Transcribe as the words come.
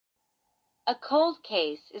A cold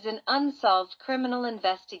case is an unsolved criminal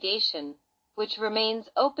investigation which remains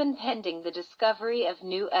open pending the discovery of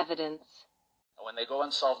new evidence. When they go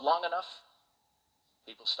unsolved long enough,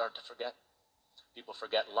 people start to forget. People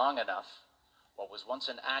forget long enough what was once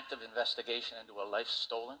an active investigation into a life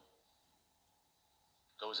stolen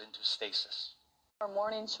goes into stasis. Our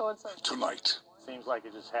morning shorts are... Tonight, Seems like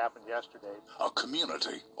it just happened yesterday. a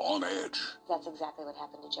community on edge. That's exactly what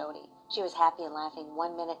happened to Jody. She was happy and laughing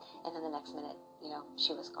 1 minute, and then the next minute,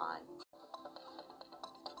 she was gone.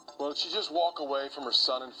 Well, did she just walk away from her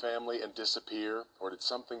son and family and disappear, or did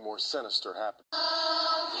something more sinister happen?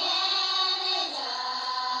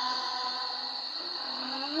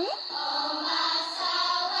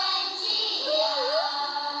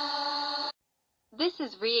 This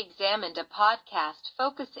is Re-Examined, a podcast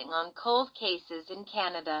focusing on cold cases in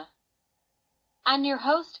Canada. I'm your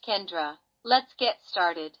host, Kendra. Let's get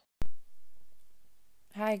started.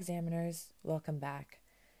 Hi, examiners. Welcome back.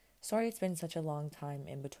 Sorry it's been such a long time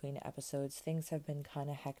in between episodes. Things have been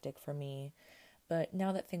kind of hectic for me, but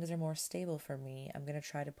now that things are more stable for me, I'm going to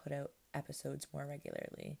try to put out episodes more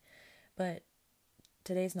regularly. But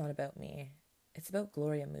today's not about me. It's about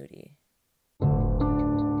Gloria Moody.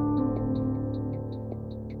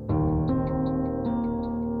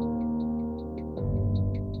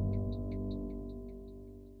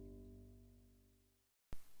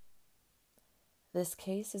 This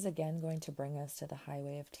case is again going to bring us to the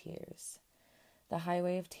Highway of Tears. The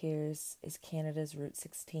Highway of Tears is Canada's Route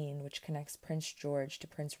 16, which connects Prince George to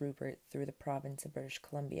Prince Rupert through the province of British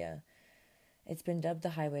Columbia. It's been dubbed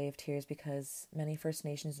the Highway of Tears because many First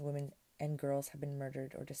Nations women and girls have been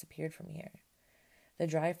murdered or disappeared from here. The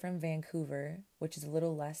drive from Vancouver, which is a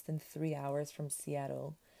little less than 3 hours from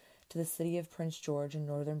Seattle, to the city of Prince George in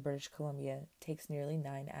northern British Columbia takes nearly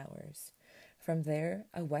 9 hours. From there,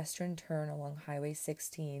 a western turn along Highway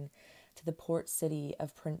 16 to the port city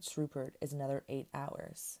of Prince Rupert is another 8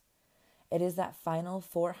 hours. It is that final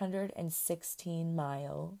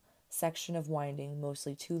 416-mile section of winding,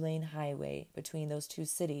 mostly two-lane highway between those two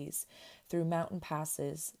cities, through mountain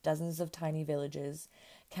passes, dozens of tiny villages,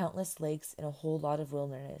 countless lakes, and a whole lot of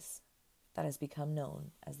wilderness, that has become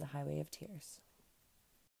known as the Highway of Tears.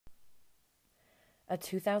 A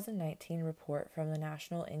 2019 report from the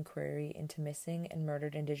National Inquiry into Missing and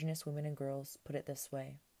Murdered Indigenous Women and Girls put it this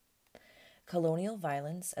way. Colonial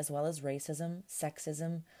violence, as well as racism,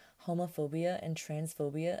 sexism, homophobia, and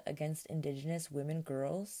transphobia against Indigenous women and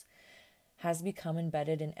girls has become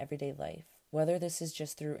embedded in everyday life, whether this is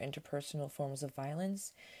just through interpersonal forms of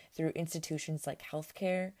violence, through institutions like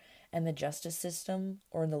healthcare and the justice system,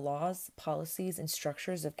 or in the laws, policies, and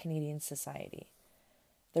structures of Canadian society.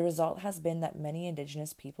 The result has been that many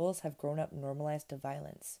Indigenous peoples have grown up normalized to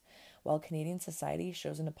violence, while Canadian society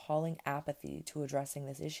shows an appalling apathy to addressing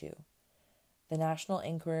this issue. The National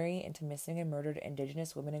Inquiry into Missing and Murdered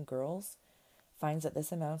Indigenous Women and Girls finds that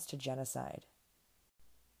this amounts to genocide.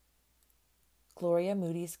 Gloria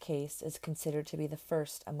Moody's case is considered to be the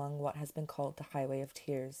first among what has been called the Highway of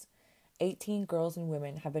Tears. 18 girls and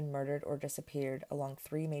women have been murdered or disappeared along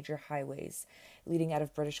 3 major highways leading out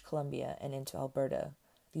of British Columbia and into Alberta.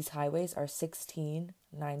 These highways are 16,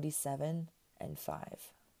 97, and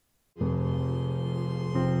 5.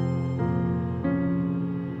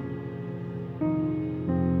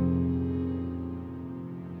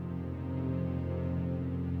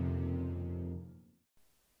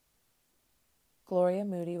 Gloria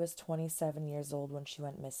Moody was 27 years old when she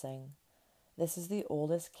went missing. This is the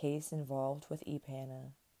oldest case involved with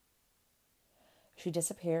EPANA. She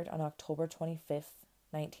disappeared on October 25th,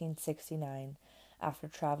 1969, after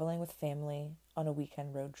traveling with family on a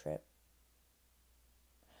weekend road trip.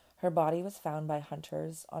 Her body was found by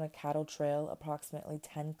hunters on a cattle trail approximately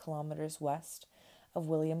 10 kilometers west of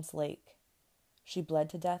Williams Lake. She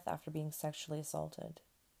bled to death after being sexually assaulted.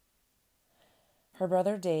 Her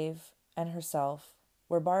brother Dave and herself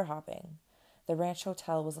were bar hopping. The Ranch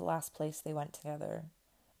Hotel was the last place they went together.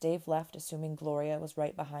 Dave left assuming Gloria was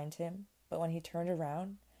right behind him, but when he turned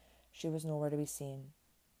around, she was nowhere to be seen.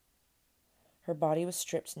 Her body was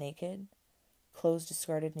stripped naked, clothes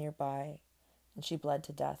discarded nearby, and she bled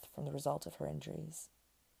to death from the result of her injuries.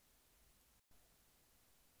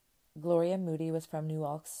 Gloria Moody was from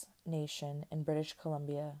Nuxalk Nation in British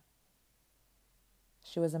Columbia.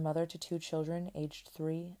 She was a mother to 2 children aged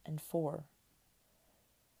 3 and 4.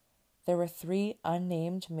 There were 3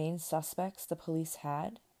 unnamed main suspects the police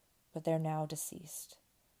had, but they're now deceased.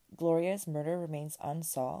 Gloria's murder remains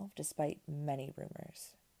unsolved despite many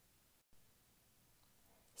rumors.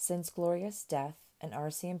 Since Gloria's death, an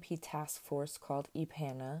RCMP task force called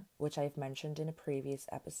EPANA, which I've mentioned in a previous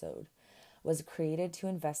episode, was created to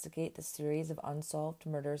investigate the series of unsolved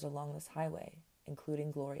murders along this highway,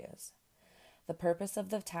 including Gloria's. The purpose of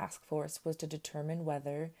the task force was to determine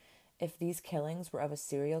whether if these killings were of a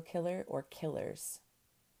serial killer or killers.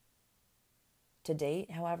 To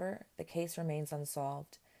date, however, the case remains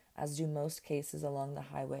unsolved, as do most cases along the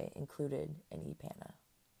highway included in Ipana.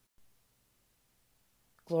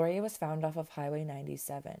 Gloria was found off of Highway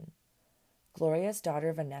 97. Gloria's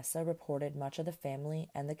daughter Vanessa reported much of the family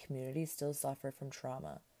and the community still suffer from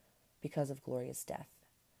trauma because of Gloria's death.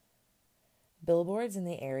 Billboards in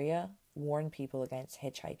the area warn people against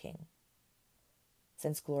hitchhiking.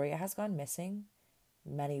 Since Gloria has gone missing,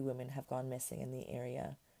 many women have gone missing in the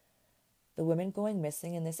area. The women going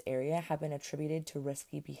missing in this area have been attributed to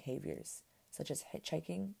risky behaviors, such as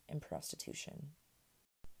hitchhiking and prostitution.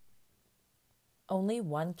 Only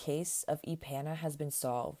one case of Ipana has been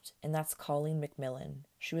solved, and that's Colleen McMillan.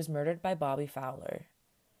 She was murdered by Bobby Fowler.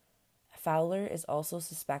 Fowler is also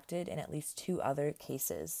suspected in at least 2 other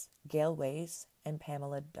cases, Gail Ways and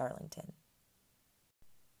Pamela Darlington.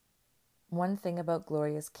 One thing about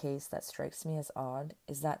Gloria's case that strikes me as odd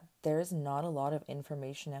is that there is not a lot of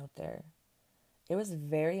information out there. It was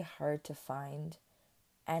very hard to find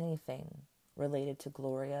anything related to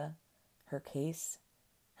Gloria, her case,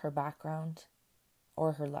 her background,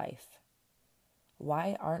 or her life.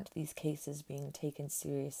 Why aren't these cases being taken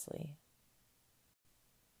seriously?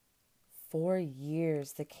 For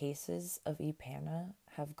years, the cases of Ipana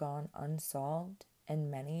have gone unsolved, and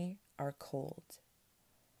many are cold.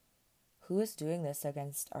 Who is doing this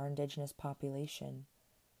against our Indigenous population,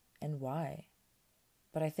 and why?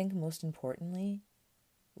 But I think most importantly,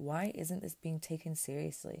 why isn't this being taken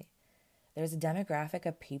seriously? There's a demographic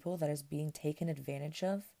of people that is being taken advantage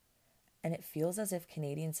of, and it feels as if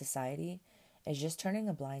Canadian society is just turning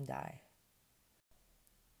a blind eye.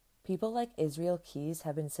 People like Israel Keys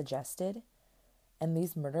have been suggested, and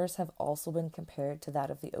these murders have also been compared to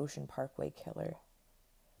that of the Ocean Parkway killer.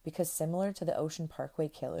 Because similar to the Ocean Parkway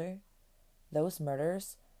killer, those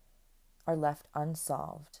murders are left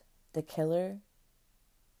unsolved. The killer,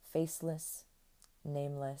 faceless,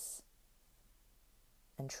 nameless,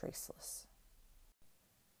 and traceless.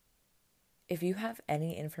 If you have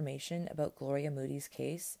any information about Gloria Moody's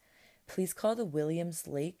case, please call the Williams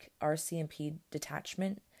Lake RCMP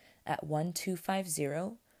detachment at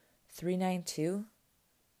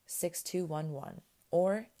 1250-392-6211,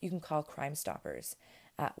 or you can call Crime Stoppers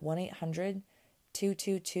at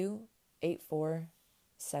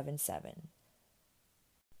 1-800-222-8477.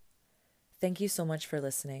 Thank you so much for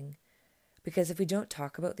listening, because if we don't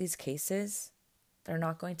talk about these cases, they're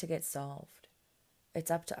not going to get solved.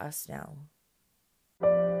 It's up to us now.